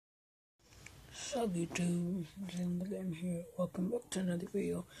What's up, YouTube? I'm here. Welcome back to another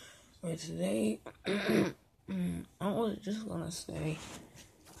video. Where today, I was just gonna say,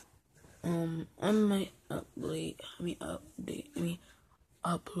 I might upload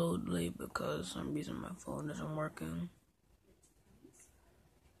late because for some reason my phone isn't working.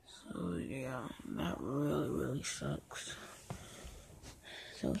 So yeah, that really sucks.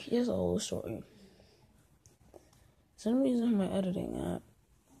 So here's the whole story. For some reason my editing app,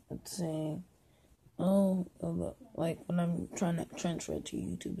 it's saying, like when I'm trying to transfer it to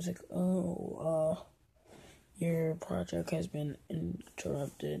YouTube, it's like, your project has been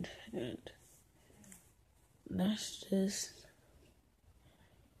interrupted, and that's just,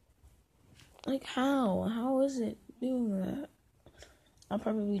 like, how is it doing that? I'll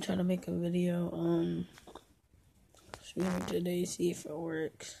probably try to make a video, streaming today, see if it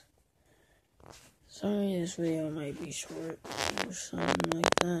works. Sorry, this video might be short, or something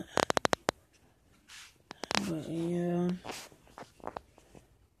like that. But yeah,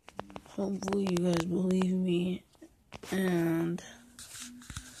 hopefully you guys believe me, and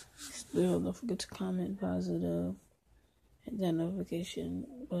still don't forget to comment positive, hit that notification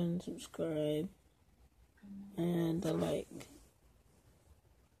button, subscribe, and the like.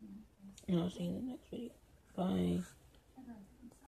 And I'll see you in the next video. Bye.